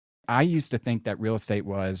I used to think that real estate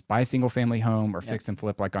was buy a single family home or Yep. fix and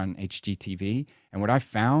flip like on HGTV. And what I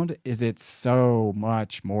found is it's so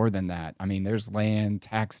much more than that. I mean, there's land,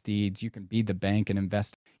 tax deeds. You can be the bank and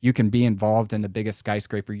invest. You can be involved in the biggest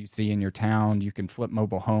skyscraper you see in your town. You can flip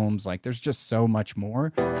mobile homes. Like there's just so much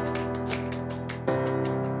more.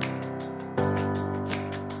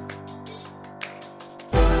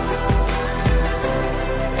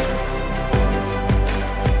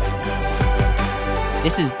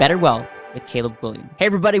 This is Better Wealth with Caleb William. Hey,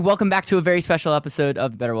 everybody. Welcome back to a very special episode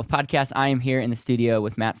of the Better Wealth Podcast. I am here in the studio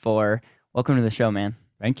with Matt Foer. Welcome to the show, man.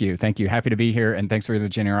 Thank you. Thank you. Happy to be here. And thanks for the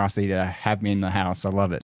generosity to have me in the house. I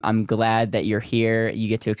love it. I'm glad that you're here. You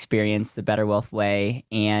get to experience the Better Wealth way.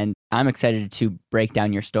 And I'm excited to break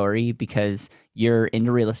down your story because you're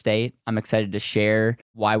into real estate. I'm excited to share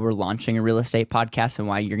why we're launching a real estate podcast and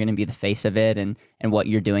why you're going to be the face of it and what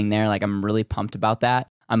you're doing there. Like, I'm really pumped about that.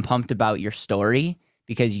 I'm pumped about your story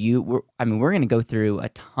because we're going to go through a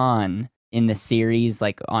ton in the series,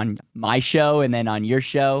 like on my show and then on your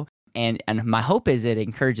show. And my hope is it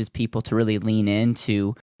encourages people to really lean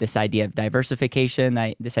into this idea of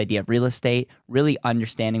diversification, this idea of real estate, really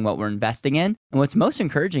understanding what we're investing in. And what's most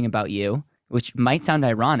encouraging about you, which might sound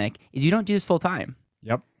ironic, is you don't do this full time.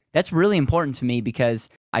 Yep. That's really important to me because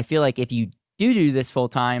I feel like if you do this full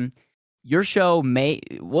time, your show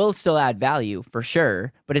will still add value for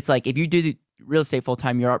sure. But it's like if you do real estate full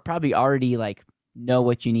time, you're probably already like know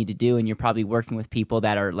what you need to do, and you're probably working with people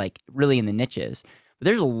that are like really in the niches. But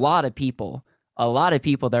there's a lot of people that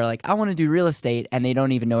are like, I want to do real estate, and they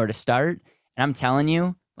don't even know where to start. And I'm telling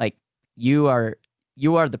you, like, you are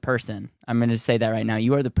the person. I'm going to say that right now.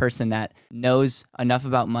 You are the person that knows enough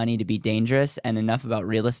about money to be dangerous and enough about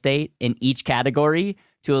real estate in each category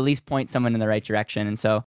to at least point someone in the right direction. And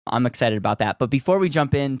so I'm excited about that. But before we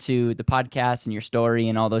jump into the podcast and your story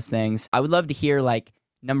and all those things, I would love to hear, like,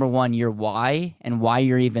 number one, your why and why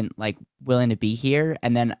you're even like willing to be here.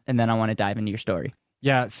 And then I want to dive into your story.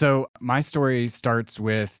 Yeah. So my story starts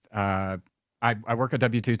with, I work at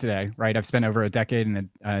W2 today, right? I've spent over a decade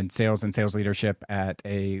in sales and sales leadership at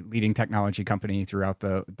a leading technology company throughout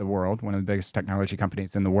the world, one of the biggest technology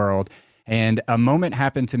companies in the world. And a moment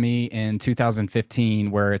happened to me in 2015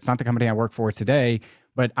 where it's not the company I work for today,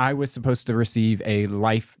 but I was supposed to receive a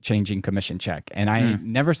life-changing commission check. And I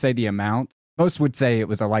never say the amount. Most would say it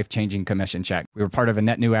was a life-changing commission check. We were part of a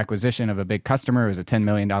net new acquisition of a big customer. It was a $10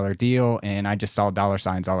 million deal, and I just saw dollar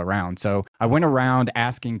signs all around. So I went around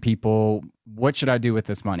asking people, what should I do with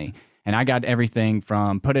this money? And I got everything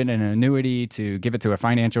from put it in an annuity to give it to a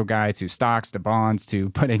financial guy to stocks to bonds to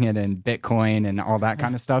putting it in Bitcoin and all that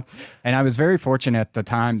kind of stuff. And I was very fortunate at the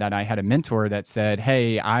time that I had a mentor that said,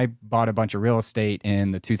 hey, I bought a bunch of real estate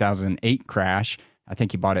in the 2008 crash. I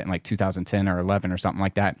think he bought it in like 2010 or 11 or something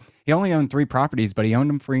like that. He only owned 3 properties, but he owned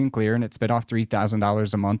them free and clear, and it spit off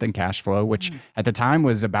 $3,000 a month in cash flow, which at the time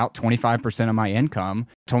was about 25% of my income.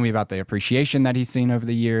 Told me about the appreciation that he's seen over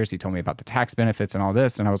the years. He told me about the tax benefits and all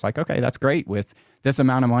this. And I was like, okay, that's great. With this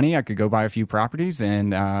amount of money, I could go buy a few properties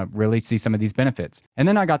and really see some of these benefits. And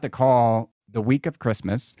then I got the call the week of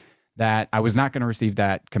Christmas that I was not going to receive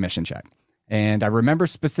that commission check. And I remember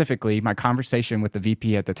specifically my conversation with the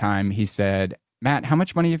VP at the time. He said, Matt, how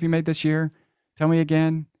much money have you made this year? Tell me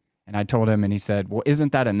again. And I told him, and he said, well,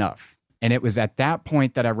 isn't that enough? And it was at that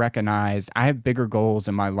point that I recognized I have bigger goals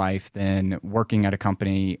in my life than working at a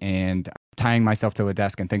company and tying myself to a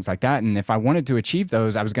desk and things like that. And if I wanted to achieve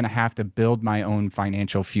those, I was going to have to build my own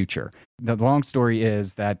financial future. The long story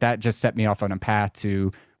is that just set me off on a path to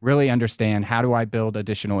really understand, how do I build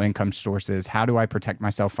additional income sources? How do I protect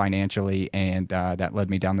myself financially? And that led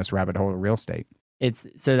me down this rabbit hole of real estate.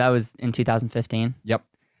 So that was in 2015? Yep.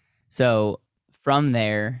 So from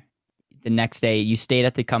there, the next day, you stayed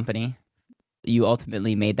at the company. You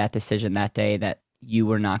ultimately made that decision that day that you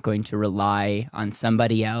were not going to rely on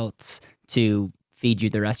somebody else to feed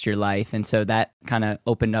you the rest of your life. And so that kind of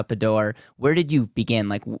opened up a door. Where did you begin?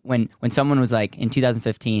 Like when someone was like, in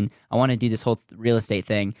 2015, I want to do this whole real estate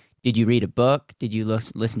thing. Did you read a book? Did you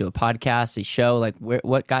listen to a podcast, a show? Like,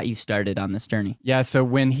 what got you started on this journey? Yeah, so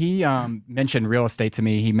when he mentioned real estate to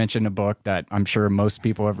me, he mentioned a book that I'm sure most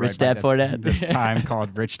people have read. Rich Dad, Poor Dad. This time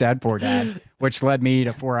called Rich Dad, Poor Dad, which led me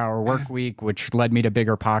to 4-Hour Work Week, which led me to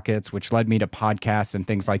Bigger Pockets, which led me to podcasts and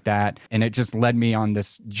things like that. And it just led me on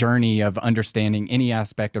this journey of understanding any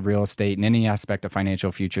aspect of real estate and any aspect of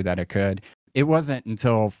financial future that I could. It wasn't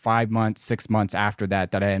until 5 months, 6 months after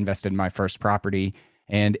that I invested in my first property.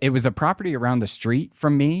 And it was a property around the street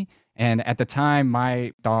from me. And at the time,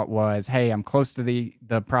 my thought was, hey, I'm close to the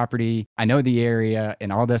property. I know the area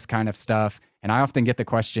and all this kind of stuff. And I often get the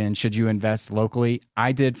question, should you invest locally?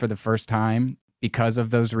 I did for the first time because of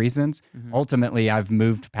those reasons. Ultimately, I've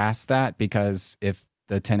moved past that because if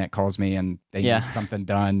the tenant calls me and they need something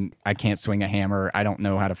done, I can't swing a hammer. I don't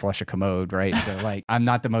know how to flush a commode, right? So like, I'm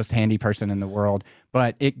not the most handy person in the world,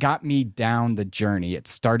 but it got me down the journey. It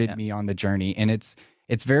started me on the journey. And it's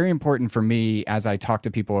very important for me as I talk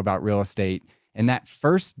to people about real estate, and that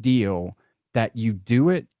first deal that you do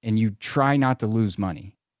it and you try not to lose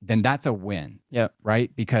money, then that's a win. Yep.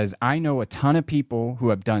 Right? Because I know a ton of people who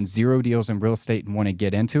have done 0 deals in real estate and want to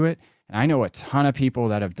get into it. And I know a ton of people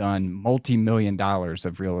that have done multi-million dollars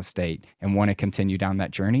of real estate and want to continue down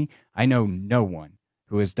that journey. I know no one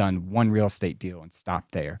who has done one real estate deal and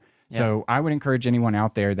stopped there. Yeah. So I would encourage anyone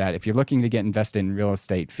out there that if you're looking to get invested in real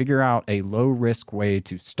estate, figure out a low risk way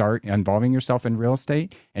to start involving yourself in real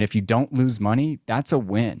estate. And if you don't lose money, that's a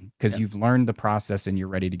win because you've learned the process and you're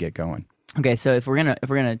ready to get going. Okay, so if we're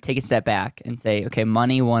gonna take a step back and say, okay,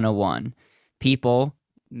 money 101, people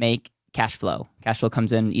make cash flow. Cash flow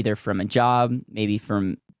comes in either from a job, maybe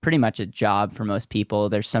from pretty much a job for most people.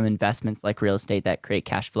 There's some investments like real estate that create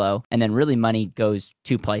cash flow. And then really money goes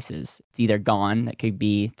 2 places. It's either gone, that could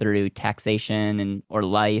be through taxation or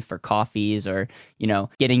life or coffees or,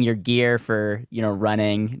 getting your gear for,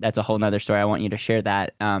 running. That's a whole nother story. I want you to share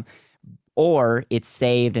that. Or it's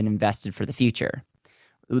saved and invested for the future.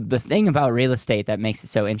 The thing about real estate that makes it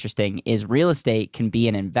so interesting is real estate can be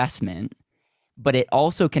an investment, but it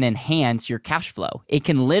also can enhance your cash flow. It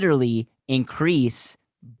can literally increase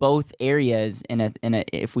both areas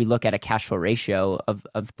if we look at a cash flow ratio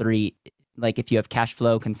of 3, like if you have cash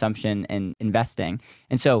flow, consumption, and investing.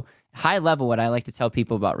 And so high level, what I like to tell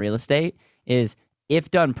people about real estate is if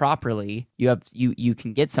done properly, you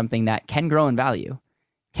can get something that can grow in value,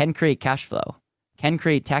 can create cash flow, can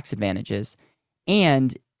create tax advantages,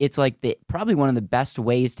 and it's like probably one of the best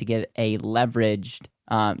ways to get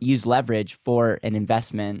use leverage for an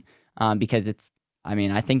investment because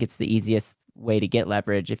I think it's the easiest way to get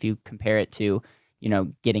leverage if you compare it to,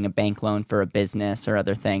 getting a bank loan for a business or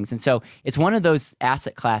other things. And so it's one of those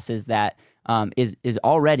asset classes that is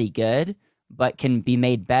already good, but can be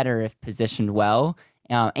made better if positioned well.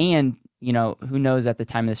 And who knows, at the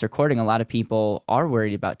time of this recording, a lot of people are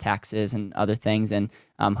worried about taxes and other things. And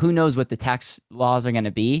who knows what the tax laws are going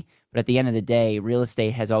to be. But at the end of the day, real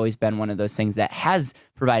estate has always been one of those things that has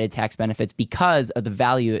provided tax benefits because of the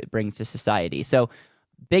value it brings to society. So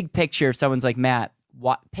big picture, if someone's like, Matt,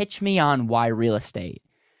 pitch me on why real estate.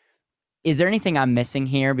 Is there anything I'm missing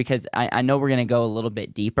here? Because I know we're going to go a little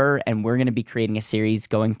bit deeper and we're going to be creating a series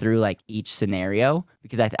going through like each scenario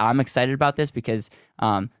because I'm excited about this because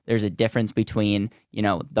there's a difference between,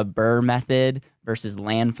 the BRRRR method versus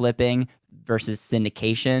land flipping versus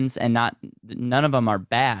syndications, and none of them are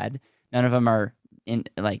bad. None of them are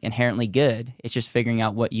inherently good. It's just figuring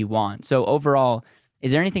out what you want. So overall,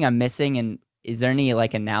 is there anything I'm missing? And is there any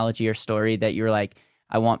like analogy or story that you're like,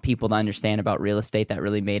 I want people to understand about real estate that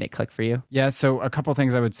really made it click for you? Yeah. So a couple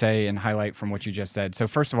things I would say and highlight from what you just said. So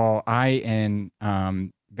first of all, I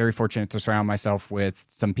am very fortunate to surround myself with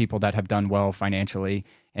some people that have done well financially,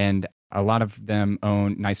 and a lot of them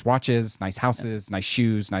own nice watches, nice houses, nice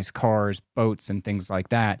shoes, nice cars, boats, and things like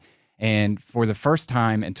that. And for the first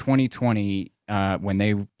time in 2020, when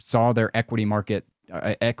they saw their equity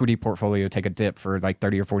portfolio take a dip for like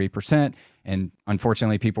 30 or 40%, and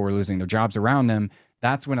unfortunately people were losing their jobs around them,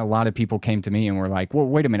 that's when a lot of people came to me and were like, well,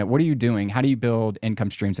 wait a minute, what are you doing? How do you build income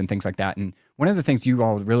streams and things like that? And one of the things you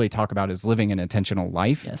all really talk about is living an intentional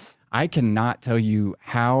life. Yes. I cannot tell you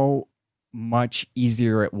how much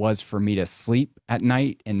easier it was for me to sleep at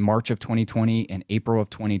night in March of 2020 and April of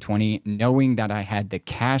 2020, knowing that I had the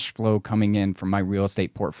cash flow coming in from my real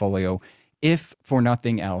estate portfolio, if for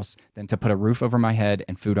nothing else than to put a roof over my head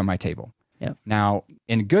and food on my table. Yep. Now,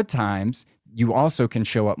 in good times, you also can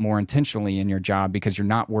show up more intentionally in your job because you're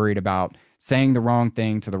not worried about saying the wrong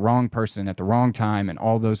thing to the wrong person at the wrong time and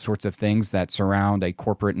all those sorts of things that surround a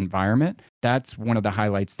corporate environment. That's one of the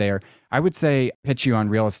highlights there. I would say pitch you on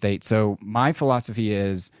real estate. So my philosophy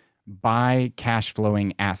is buy cash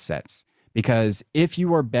flowing assets, because if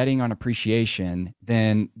you are betting on appreciation,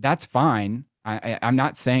 then that's fine. I'm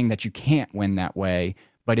not saying that you can't win that way,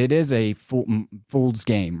 but it is a fool's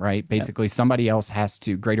game, right? Basically, somebody else has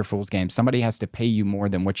to, greater fool's game, somebody has to pay you more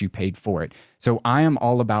than what you paid for it. So I am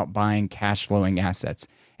all about buying cash flowing assets.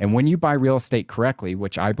 And when you buy real estate correctly,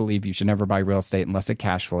 which I believe you should never buy real estate unless it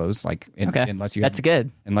cash flows, unless you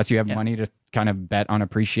have money to kind of bet on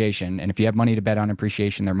appreciation. And if you have money to bet on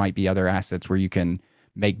appreciation, there might be other assets where you can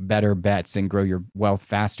make better bets and grow your wealth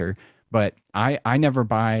faster. But I never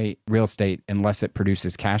buy real estate unless it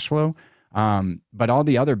produces cash flow. But all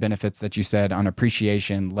the other benefits that you said on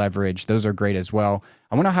appreciation, leverage, those are great as well.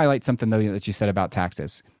 I want to highlight something though that you said about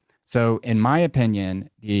taxes. So, in my opinion,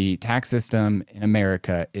 the tax system in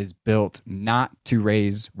America is built not to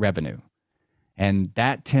raise revenue. And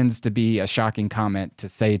that tends to be a shocking comment to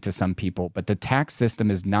say to some people, but the tax system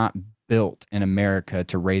is not built in America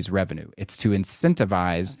to raise revenue. It's to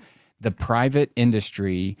incentivize the private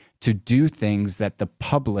industry to do things that the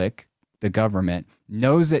public, the government,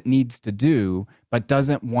 knows it needs to do, but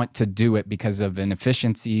doesn't want to do it because of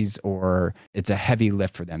inefficiencies or it's a heavy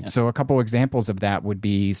lift for them. Yeah. So a couple examples of that would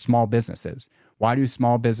be small businesses. Why do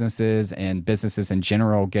small businesses and businesses in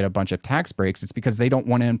general get a bunch of tax breaks? It's because they don't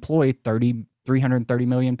want to employ 330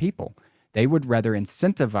 million people. They would rather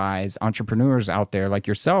incentivize entrepreneurs out there like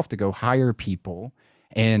yourself to go hire people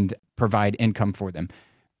and provide income for them.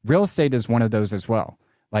 Real estate is one of those as well.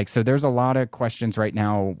 So there's a lot of questions right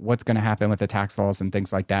now, what's going to happen with the tax laws and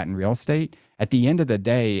things like that in real estate. At the end of the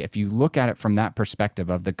day, if you look at it from that perspective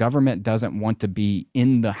of the government doesn't want to be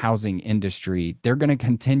in the housing industry, they're going to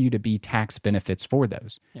continue to be tax benefits for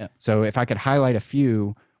those. Yeah. So if I could highlight a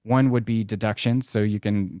few, one would be deductions. So you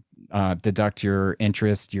can deduct your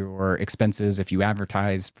interest, your expenses if you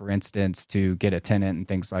advertise, for instance, to get a tenant and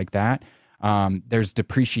things like that. There's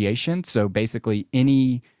depreciation. So basically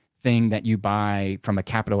anything that you buy from a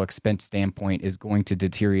capital expense standpoint is going to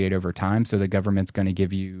deteriorate over time. So the government's going to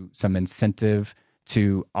give you some incentive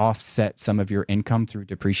to offset some of your income through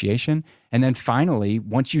depreciation. And then finally,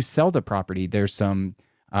 once you sell the property, there's some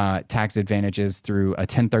tax advantages through a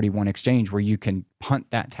 1031 exchange where you can punt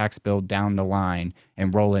that tax bill down the line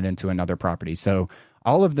and roll it into another property. So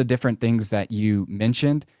all of the different things that you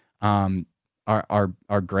mentioned are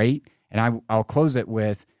great. And I'll close it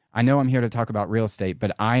with, I know I'm here to talk about real estate,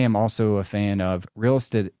 but I am also a fan of real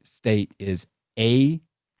estate is a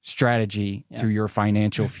strategy to your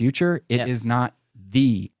financial future. It is not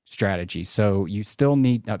the strategy. So you still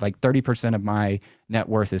need 30% of my net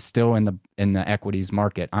worth is still in the equities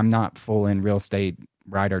market. I'm not full in real estate,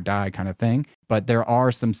 ride or die kind of thing, but there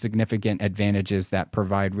are some significant advantages that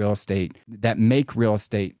provide real estate that make real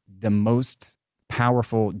estate the most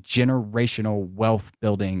powerful generational wealth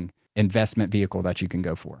building investment vehicle that you can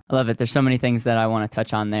go for. I love it. There's so many things that I want to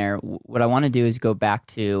touch on there. What I want to do is go back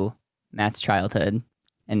to Matt's childhood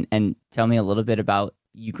and tell me a little bit about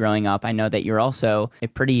you growing up. I know that you're also a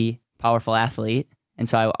pretty powerful athlete. And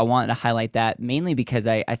so I wanted to highlight that mainly because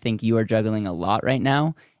I think you are juggling a lot right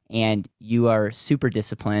now and you are super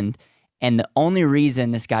disciplined. And the only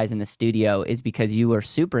reason this guy's in the studio is because you were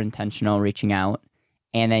super intentional reaching out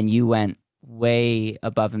and then you went way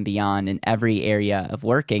above and beyond in every area of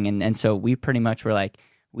working. And so we pretty much were like,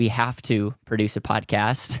 we have to produce a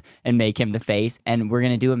podcast and make him the face. And we're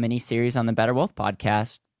going to do a mini series on the Better Wealth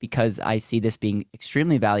podcast because I see this being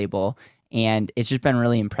extremely valuable. And it's just been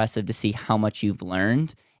really impressive to see how much you've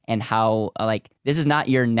learned and how this is not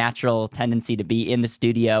your natural tendency to be in the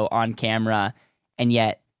studio on camera. And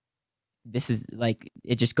yet this is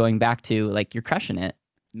it just going back to you're crushing it.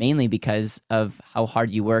 Mainly because of how hard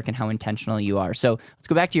you work and how intentional you are. So let's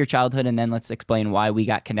go back to your childhood and then let's explain why we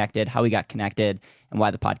got connected, how we got connected, and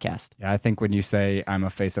why the podcast. Yeah, I think when you say I'm a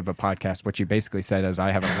face of a podcast, what you basically said is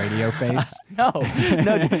I have a radio face. No.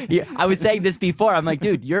 I was saying this before. I'm like,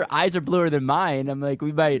 dude, your eyes are bluer than mine. I'm like,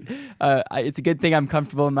 we might, it's a good thing I'm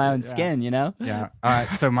comfortable in my own skin, you know?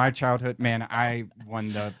 Yeah. So my childhood, man, I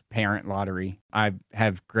won the parent lottery. I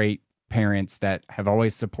have great parents that have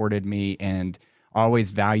always supported me and always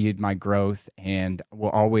valued my growth and will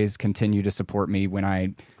always continue to support me when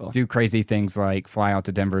I do crazy things like fly out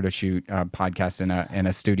to Denver to shoot podcasts in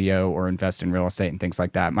a studio or invest in real estate and things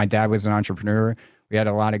like that. My dad was an entrepreneur. We had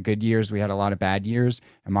a lot of good years. We had a lot of bad years.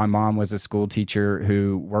 And my mom was a school teacher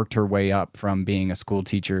who worked her way up from being a school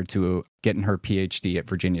teacher to getting her PhD at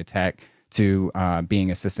Virginia Tech to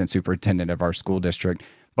being assistant superintendent of our school district.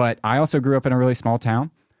 But I also grew up in a really small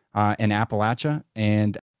town in Appalachia.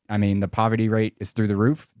 And I mean, the poverty rate is through the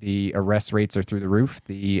roof. The arrest rates are through the roof.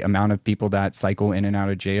 The amount of people that cycle in and out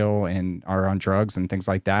of jail and are on drugs and things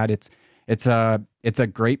like that. It's a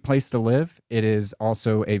great place to live. It is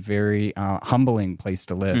also a very humbling place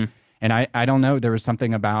to live. And I don't know, there was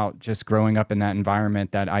something about just growing up in that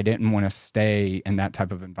environment that I didn't want to stay in that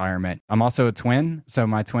type of environment. I'm also a twin. So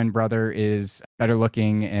my twin brother is better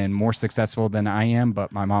looking and more successful than I am,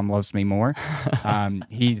 but my mom loves me more.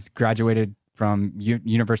 He's graduated from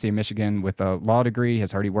University of Michigan with a law degree,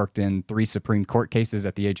 has already worked in 3 Supreme Court cases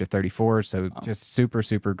at the age of 34. So just super,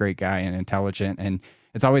 super great guy and intelligent. And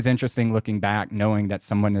it's always interesting looking back, knowing that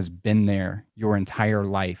someone has been there your entire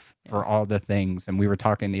life for all the things. And we were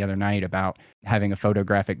talking the other night about having a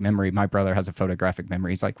photographic memory. My brother has a photographic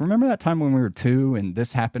memory. He's like, remember that time when we were 2 and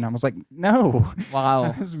this happened? I was like, no. Wow.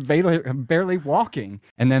 I was barely walking.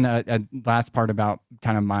 And then a last part about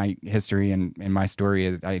kind of my history and my story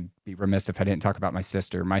is, I'd be remiss if I didn't talk about my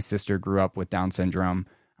sister. My sister grew up with Down syndrome.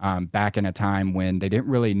 Back in a time when they didn't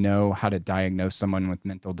really know how to diagnose someone with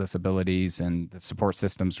mental disabilities, and the support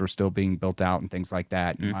systems were still being built out and things like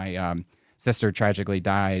that. My sister tragically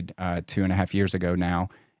died 2.5 years ago now,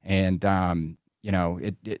 and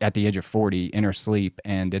at the age of 40 in her sleep.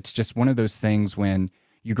 And it's just one of those things when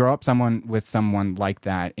you grow up with someone like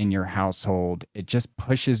that in your household, it just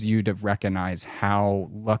pushes you to recognize how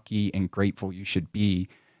lucky and grateful you should be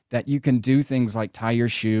that you can do things like tie your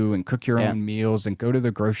shoe and cook your own meals and go to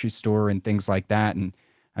the grocery store and things like that. And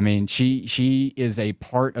I mean, she is a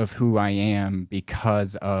part of who I am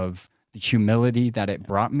because of the humility that it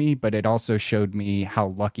brought me, but it also showed me how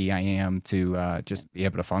lucky I am to just be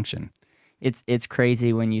able to function. It's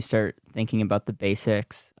crazy when you start thinking about the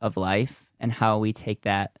basics of life and how we take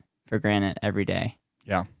that for granted every day.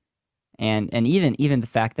 Yeah. And even the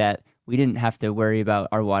fact that we didn't have to worry about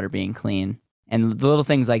our water being clean. And the little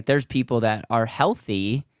things like, there's people that are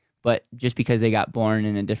healthy, but just because they got born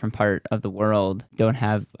in a different part of the world, don't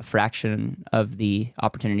have a fraction of the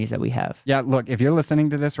opportunities that we have. Yeah, look, if you're listening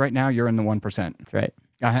to this right now, you're in the 1%. That's right.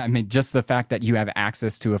 I mean, just the fact that you have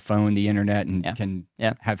access to a phone, the internet, and can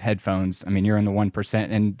have headphones, I mean, you're in the 1%.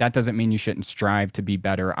 And that doesn't mean you shouldn't strive to be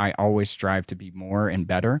better. I always strive to be more and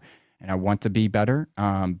better, and I want to be better.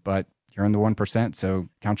 But you're in the 1%, so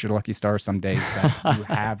count your lucky stars some days that you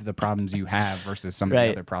have the problems you have versus some of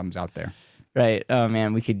the other problems out there. Right. Oh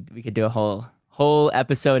man, we could do a whole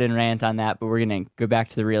episode and rant on that, but we're gonna go back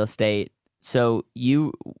to the real estate. So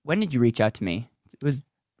when did you reach out to me? It was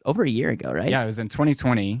over a year ago, right? Yeah, it was in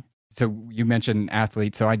 2020. So you mentioned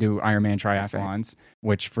athletes. So I do Ironman triathlons,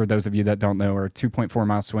 which for those of you that don't know are 2.4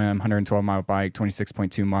 mile swim, 112 mile bike,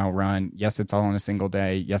 26.2 mile run. Yes, it's all in a single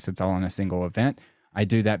day. Yes, it's all in a single event. I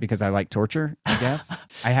do that because I like torture, I guess.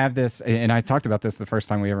 I have this, and I talked about this the first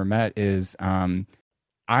time we ever met, is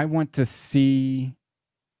I want to see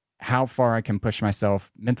how far I can push myself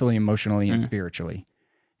mentally, emotionally, and spiritually.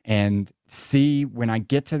 And see when I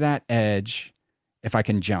get to that edge, if I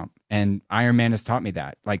can jump. And Ironman has taught me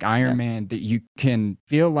that. Like Ironman, that you can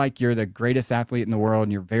feel like you're the greatest athlete in the world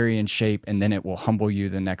and you're very in shape, and then it will humble you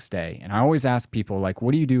the next day. And I always ask people, like,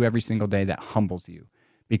 what do you do every single day that humbles you?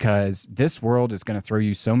 Because this world is going to throw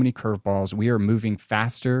you so many curveballs. We are moving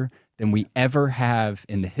faster than we ever have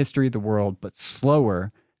in the history of the world, but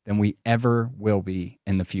slower than we ever will be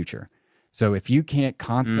in the future. So if you can't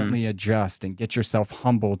constantly adjust and get yourself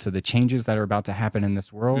humble to the changes that are about to happen in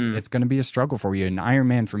this world, it's going to be a struggle for you. And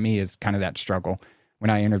Ironman for me is kind of that struggle. When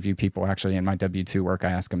I interview people actually in my W-2 work, I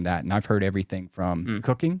ask them that. And I've heard everything from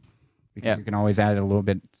cooking, because you can always add a little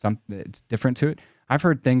bit something that's different to it. I've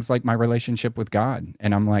heard things like my relationship with God,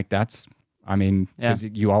 and I'm like, because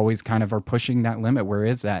you always kind of are pushing that limit. Where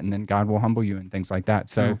is that? And then God will humble you and things like that.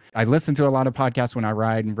 So I listen to a lot of podcasts when I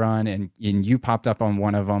ride and run, and you popped up on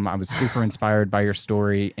one of them. I was super inspired by your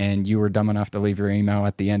story, and you were dumb enough to leave your email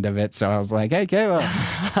at the end of it. So I was like, hey, Caleb,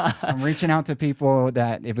 I'm reaching out to people.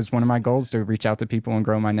 That it was one of my goals to reach out to people and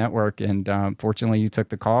grow my network. And fortunately, you took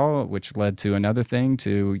the call, which led to another thing,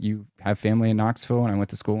 to you have family in Knoxville, and I went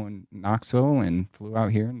to school in Knoxville and flew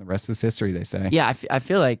out here, and the rest is history, they say. Yeah, I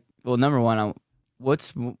feel like, well, number one,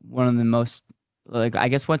 what's one of the most, like, I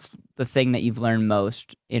guess, what's the thing that you've learned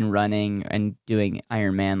most in running and doing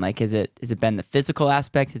Ironman? Like, has it been the physical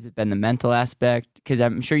aspect? Has it been the mental aspect? Because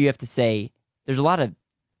I'm sure you have to say there's a lot of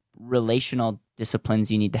relational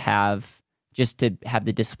disciplines you need to have just to have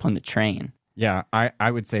the discipline to train. Yeah,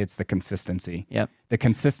 I would say it's the consistency. Yep. The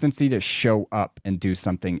consistency to show up and do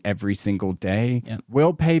something every single day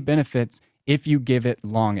will pay benefits if you give it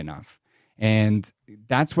long enough. And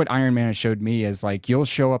that's what Ironman has showed me, is like, you'll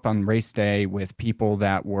show up on race day with people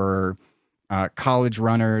that were college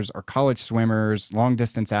runners or college swimmers, long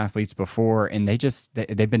distance athletes before, and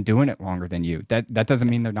they've been doing it longer than you. That doesn't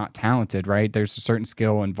mean they're not talented, right? There's a certain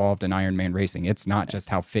skill involved in Ironman racing. It's not just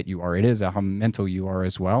how fit you are, it is how mental you are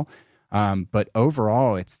as well. But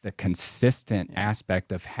overall, it's the consistent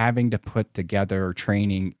aspect of having to put together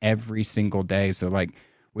training every single day. So like,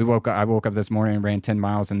 I woke up this morning and ran 10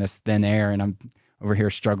 miles in this thin air, and I'm over here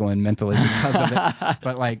struggling mentally because of it.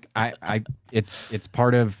 But like, it's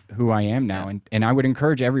part of who I am now. And I would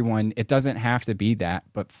encourage everyone, it doesn't have to be that,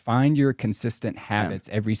 but find your consistent habits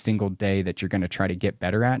every single day that you're going to try to get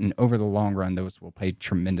better at. And over the long run, those will pay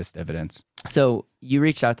tremendous dividends. So you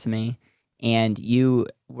reached out to me, and you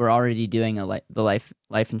were already doing the life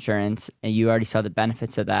insurance, and you already saw the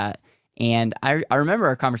benefits of that. And I remember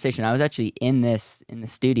our conversation. I was actually in the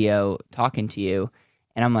studio talking to you,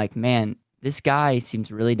 and I'm like, man, this guy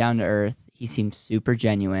seems really down to earth. He seems super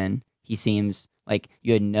genuine. He seems like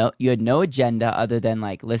you had no agenda other than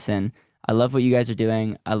like, listen, I love what you guys are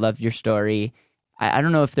doing. I love your story. I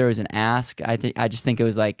don't know if there was an ask. I just think it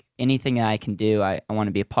was like anything that I can do, I want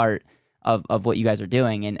to be a part of what you guys are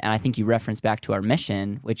doing. And I think you referenced back to our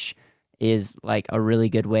mission, which is like a really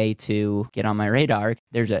good way to get on my radar.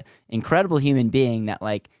 There's an incredible human being that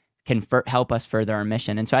like can help us further our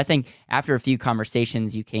mission. And so I think after a few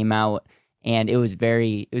conversations, you came out, and it was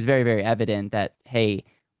very, very evident that, hey,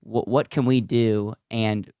 what can we do?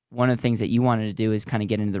 And one of the things that you wanted to do is kind of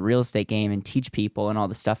get into the real estate game and teach people and all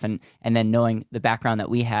this stuff. And then knowing the background that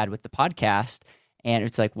we had with the podcast, and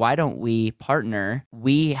it's like, why don't we partner?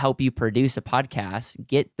 We help you produce a podcast,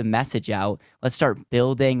 get the message out. Let's start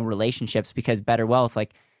building relationships, because Better Wealth,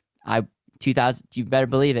 like you better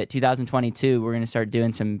believe it, 2022, we're going to start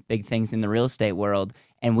doing some big things in the real estate world,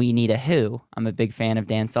 and we need a who. I'm a big fan of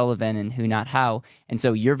Dan Sullivan and Who Not How. And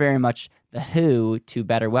so you're very much the who to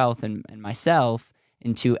Better Wealth and myself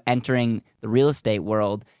into entering the real estate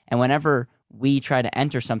world. And whenever we try to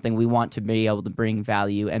enter something, we want to be able to bring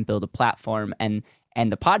value and build a platform. And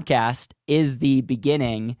the podcast is the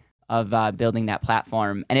beginning of building that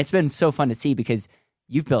platform. And it's been so fun to see, because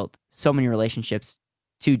you've built so many relationships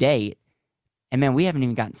to date. And man, we haven't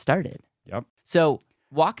even gotten started. Yep. So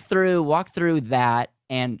walk through that,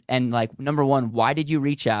 and like, number one, why did you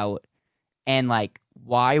reach out? And like,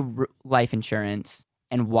 why life insurance?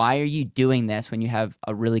 And why are you doing this when you have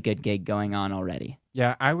a really good gig going on already?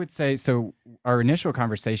 Yeah, I would say so. Our initial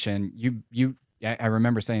conversation, I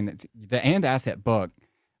remember saying that the And Asset book,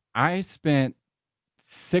 I spent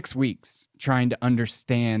 6 weeks trying to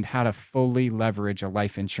understand how to fully leverage a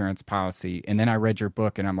life insurance policy. And then I read your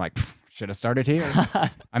book, and I'm like, should have started here.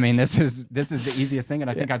 I mean, this is the easiest thing.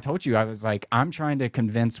 And I think I told you, I was like, I'm trying to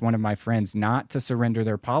convince one of my friends not to surrender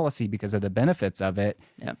their policy because of the benefits of it.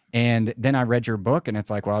 Yep. And then I read your book, and it's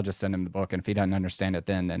like, well, I'll just send him the book. And if he doesn't understand it,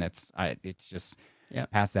 then it's just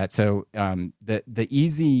past that. So the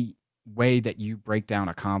easy way that you break down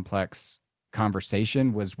a complex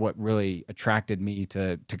conversation was what really attracted me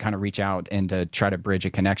to kind of reach out and to try to bridge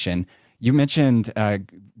a connection. You mentioned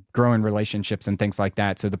growing relationships and things like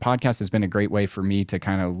that. So the podcast has been a great way for me to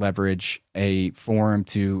kind of leverage a forum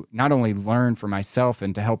to not only learn for myself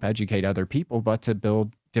and to help educate other people, but to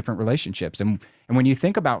build different relationships. And when you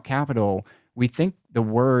think about capital, we think the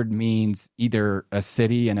word means either a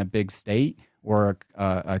city and a big state, or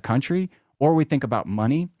a country, or we think about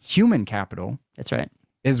money. Human capital, that's right,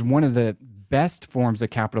 is one of the best forms of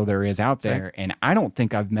capital there is out there. Right. And I don't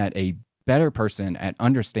think I've met a better person at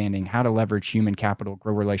understanding how to leverage human capital,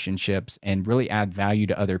 grow relationships, and really add value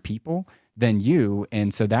to other people than you.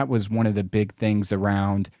 And so that was one of the big things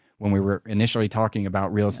around when we were initially talking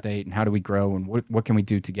about real estate and how do we grow and what can we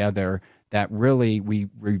do together, that really we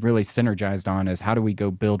really synergized on, is how do we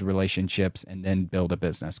go build relationships and then build a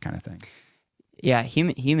business kind of thing. Yeah,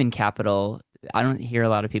 human capital, I don't hear a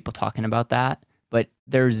lot of people talking about that, but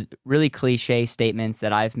there's really cliche statements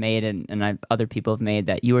that I've made and other people have made,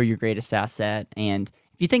 that you are your greatest asset. And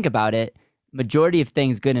if you think about it, majority of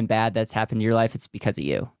things, good and bad, that's happened in your life, it's because of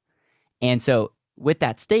you. And so with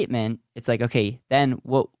that statement, it's like, okay, then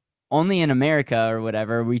what? Only in America or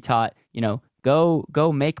whatever, we taught,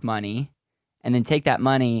 go make money, and then take that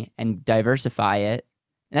money and diversify it.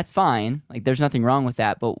 And that's fine. Like, there's nothing wrong with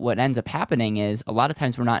that. But what ends up happening is a lot of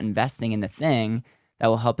times we're not investing in the thing that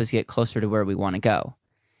will help us get closer to where we want to go.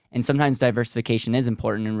 And sometimes diversification is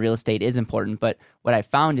important and real estate is important. But what I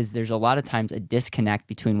found is there's a lot of times a disconnect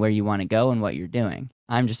between where you want to go and what you're doing.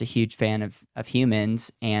 I'm just a huge fan of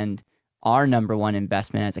humans. And our number one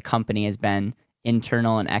investment as a company has been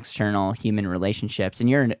internal and external human relationships. And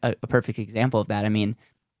you're a perfect example of that. I mean,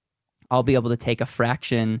 I'll be able to take a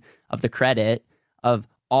fraction of the credit of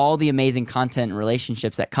all the amazing content and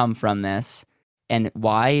relationships that come from this. And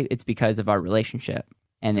why? It's because of our relationship.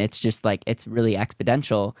 And it's just like, it's really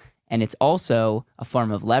exponential. And it's also a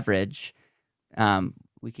form of leverage.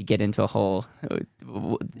 We could get into a whole...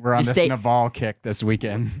 We're on this Naval kick this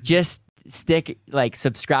weekend. Just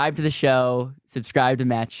subscribe to the show, subscribe to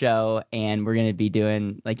Matt's show, and we're going to be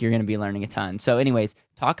doing, you're going to be learning a ton. So anyways,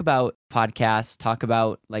 talk about podcasts, talk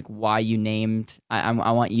about why you named,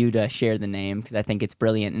 I want you to share the name because I think it's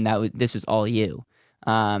brilliant, and this was all you.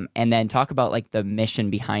 And then talk about the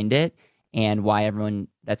mission behind it and why everyone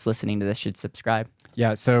that's listening to this should subscribe.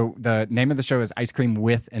 Yeah, so the name of the show is Ice Cream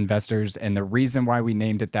with Investors. And the reason why we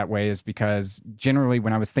named it that way is because generally,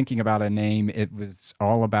 when I was thinking about a name, it was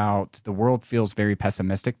all about the world feels very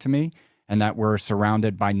pessimistic to me and that we're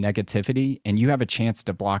surrounded by negativity. And you have a chance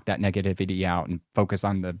to block that negativity out and focus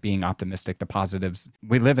on the being optimistic, the positives.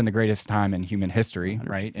 We live in the greatest time in human history,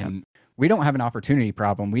 right? Yep. And we don't have an opportunity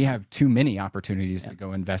problem. We have too many opportunities to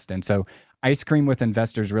go invest in. So Ice Cream with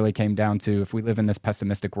Investors really came down to, if we live in this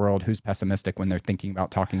pessimistic world, who's pessimistic when they're thinking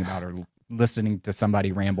about, talking about, or listening to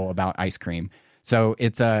somebody ramble about ice cream? So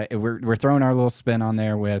it's we're throwing our little spin on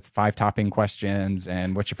there with 5 topping questions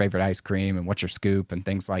and what's your favorite ice cream and what's your scoop and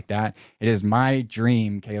things like that. It is my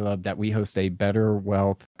dream, Caleb, that we host a Better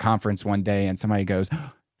Wealth conference one day and somebody goes,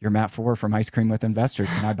 "You're Matt Four from Ice Cream with Investors.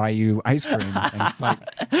 Can I buy you ice cream?" And it's like,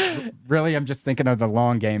 really, I'm just thinking of the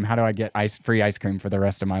long game. How do I get free ice cream for the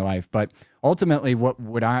rest of my life? But ultimately, what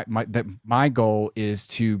would my goal is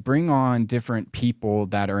to bring on different people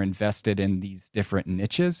that are invested in these different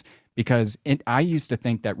niches. Because I used to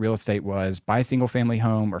think that real estate was buy a single family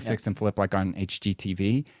home or fix and flip like on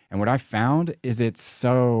HGTV. And what I found is it's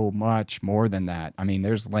so much more than that. I mean,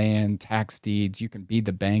 there's land, tax deeds. You can be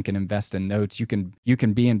the bank and invest in notes. You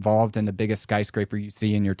can be involved in the biggest skyscraper you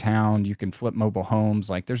see in your town. You can flip mobile homes.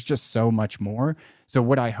 Like, there's just so much more. So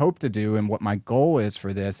what I hope to do and what my goal is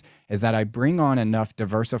for this is that I bring on enough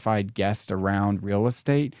diversified guests around real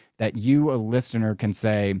estate that you, a listener, can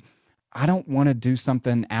say, I don't want to do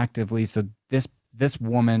something actively, so this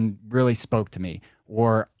woman really spoke to me,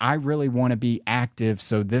 or I really want to be active,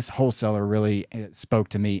 so this wholesaler really spoke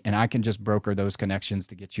to me, and I can just broker those connections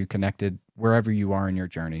to get you connected wherever you are in your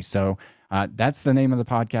journey. So that's the name of the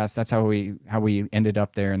podcast. That's how we ended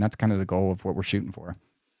up there, and that's kind of the goal of what we're shooting for.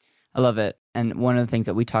 I love it. And one of the things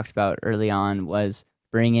that we talked about early on was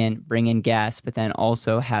bring in guests, but then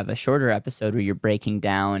also have a shorter episode where you're breaking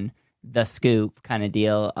down the scoop kind of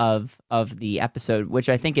deal of the episode, which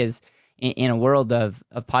I think is in a world of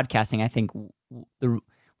podcasting. I think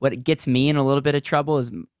what gets me in a little bit of trouble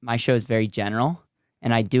is my show is very general,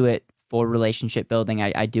 and I do it for relationship building.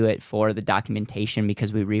 I do it for the documentation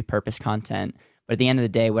because we repurpose content. But at the end of the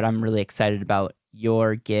day, what I'm really excited about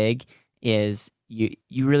your gig is you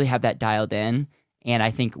really have that dialed in. And I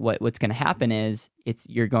think what's going to happen is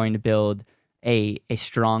you're going to build a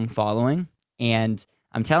strong following. And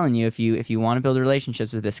I'm telling you, if you want to build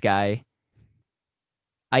relationships with this guy,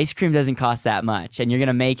 ice cream doesn't cost that much, and you're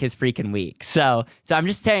gonna make his freaking week. So I'm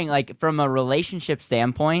just saying, like, from a relationship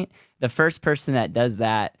standpoint, the first person that does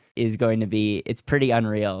that is going to be, it's pretty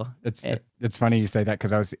unreal. It's funny you say that,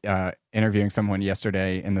 because I was interviewing someone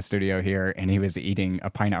yesterday in the studio here, and he was eating a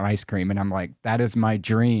pint of ice cream, and I'm like, that is my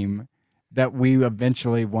dream, that we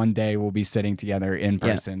eventually one day will be sitting together in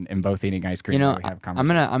person and both eating ice cream. You know, we have I'm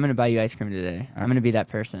gonna buy you ice cream today. I'm gonna be that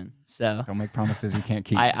person. So don't make promises you can't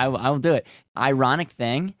keep. I will do it. Ironic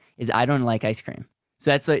thing is I don't like ice cream.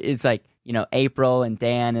 So it's like, April and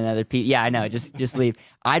Dan and other people. Yeah, I know. Just leave.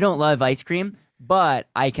 I don't love ice cream, but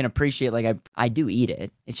I can appreciate, like, I do eat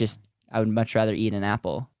it. It's just I would much rather eat an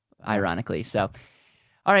apple, ironically. So,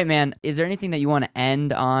 all right, man. Is there anything that you want to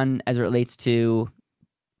end on as it relates to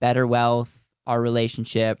Better Wealth, our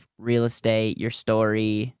relationship, real estate, your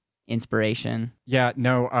story, inspiration? Yeah,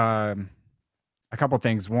 no, a couple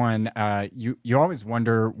things. One, you always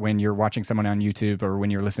wonder when you're watching someone on YouTube or when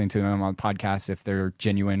you're listening to them on podcasts if they're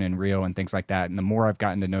genuine and real and things like that. And the more I've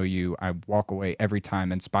gotten to know you, I walk away every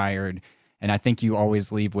time inspired. And I think you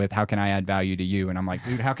always leave with, how can I add value to you? And I'm like,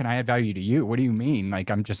 dude, how can I add value to you? What do you mean? Like,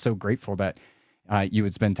 I'm just so grateful that you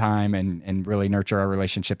would spend time and really nurture our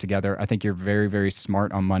relationship together. I think you're very, very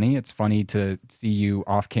smart on money. It's funny to see you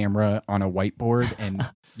off camera on a whiteboard, and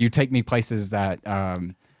you take me places that are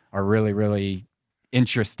really, really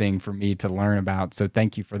interesting for me to learn about. So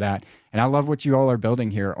thank you for that. And I love what you all are building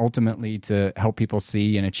here, ultimately to help people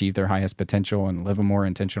see and achieve their highest potential and live a more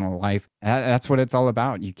intentional life. That's what it's all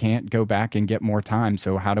about. You can't go back and get more time.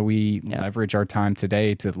 So how do we leverage our time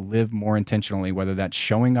today to live more intentionally, whether that's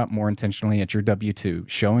showing up more intentionally at your W-2,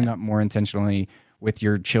 showing up more intentionally with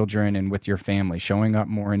your children and with your family, showing up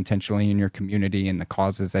more intentionally in your community and the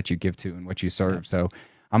causes that you give to and what you serve. So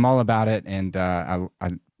I'm all about it. And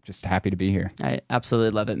I'm just happy to be here. I absolutely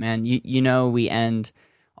love it, man. We end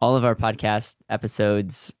all of our podcast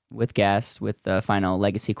episodes with guests with the final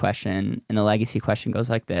legacy question. And the legacy question goes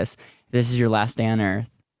like this. If this is your last day on earth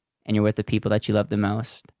and you're with the people that you love the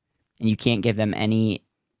most, and you can't give them any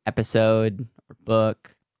episode or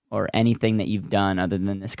book or anything that you've done other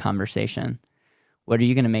than this conversation, what are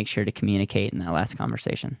you going to make sure to communicate in that last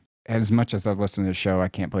conversation? As much as I've listened to the show, I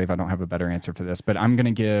can't believe I don't have a better answer for this, but I'm going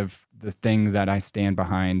to give the thing that I stand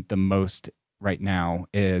behind the most right now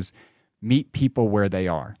is meet people where they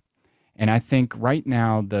are. And I think right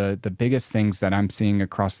now the biggest things that I'm seeing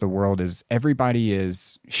across the world is everybody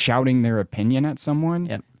is shouting their opinion at someone,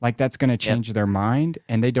 Yep. like that's going to change their mind,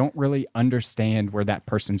 and they don't really understand where that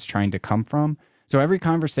person's trying to come from. So every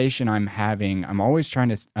conversation I'm having, I'm always trying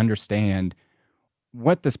to understand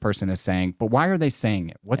what this person is saying, but why are they saying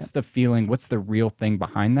it? What's the feeling? What's the real thing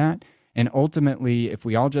behind that? And ultimately, if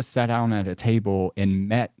we all just sat down at a table and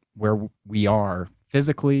met where we are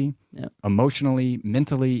physically, emotionally,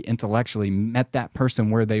 mentally, intellectually, met that person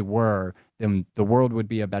where they were, then the world would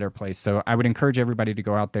be a better place. So I would encourage everybody to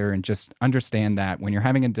go out there and just understand that when you're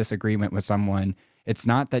having a disagreement with someone, it's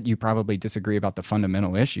not that you probably disagree about the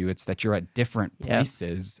fundamental issue. It's that you're at different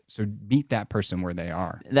places. So meet that person where they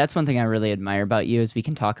are. That's one thing I really admire about you is we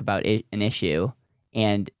can talk about an issue.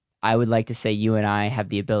 And I would like to say you and I have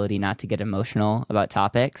the ability not to get emotional about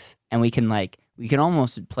topics. And we can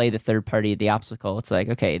almost play the third party, the obstacle. It's like,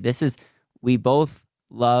 okay, we both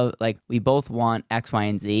want X, Y,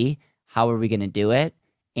 and Z. How are we going to do it?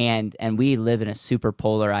 And we live in a super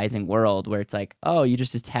polarizing world where it's like, oh, you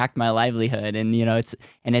just attacked my livelihood. And,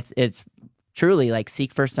 it's truly like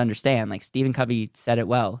seek first to understand. Like Stephen Covey said it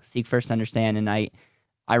well, seek first to understand. And I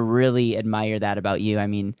really admire that about you. I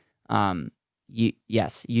mean, you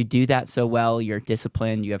do that so well. You're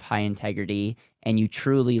disciplined, you have high integrity, and you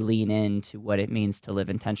truly lean into what it means to live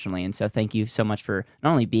intentionally. And so thank you so much for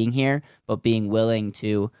not only being here, but being willing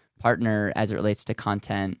to partner as it relates to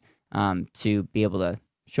content, to be able to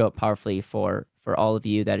show up powerfully for all of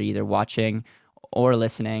you that are either watching or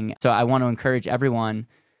listening. So I want to encourage everyone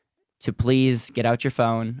to please get out your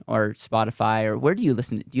phone or Spotify, or where do you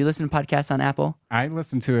listen? Do you listen to podcasts on Apple? I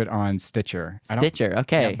listen to it on Stitcher. Stitcher,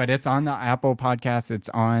 okay. Yeah, but it's on the Apple Podcast, it's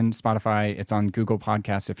on Spotify, it's on Google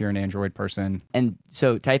Podcasts if you're an Android person. And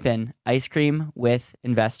so type in Ice Cream with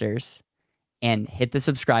Investors and hit the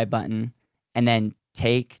subscribe button, and then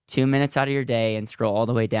take 2 minutes out of your day and scroll all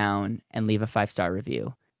the way down and leave a 5-star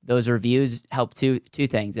review. Those reviews help two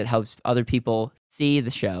things. It helps other people see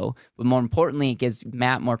the show, but more importantly, it gives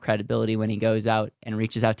Matt more credibility when he goes out and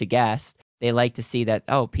reaches out to guests. They like to see that,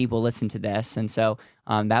 oh, people listen to this. And so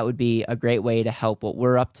that would be a great way to help what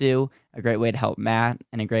we're up to, a great way to help Matt,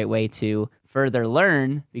 and a great way to further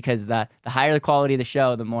learn, because the higher the quality of the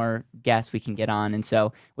show, the more guests we can get on. And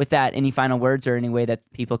so with that, any final words or any way that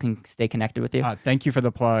people can stay connected with you? Thank you for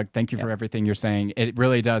the plug. Thank you for everything you're saying. It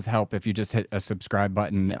really does help if you just hit a subscribe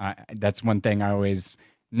button. That's one thing I always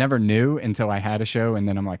never knew until I had a show, and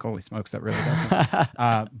then I'm like, holy smokes, that really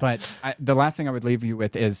doesn't. But the last thing I would leave you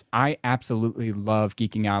with is I absolutely love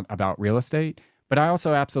geeking out about real estate, but I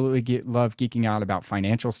also absolutely love geeking out about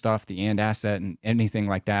financial stuff, the and asset, and anything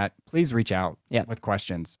like that. Please reach out with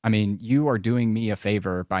questions. I mean, you are doing me a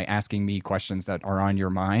favor by asking me questions that are on your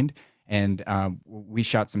mind. And we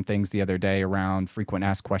shot some things the other day around frequent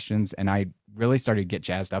asked questions, and I really started to get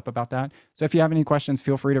jazzed up about that. So if you have any questions,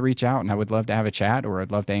 feel free to reach out, and I would love to have a chat, or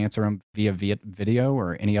I'd love to answer them via video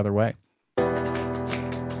or any other way.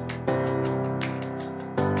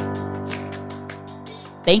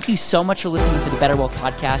 Thank you so much for listening to the Better Wealth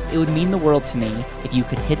Podcast. It would mean the world to me if you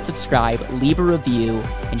could hit subscribe, leave a review,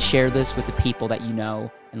 and share this with the people that you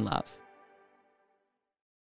know and love.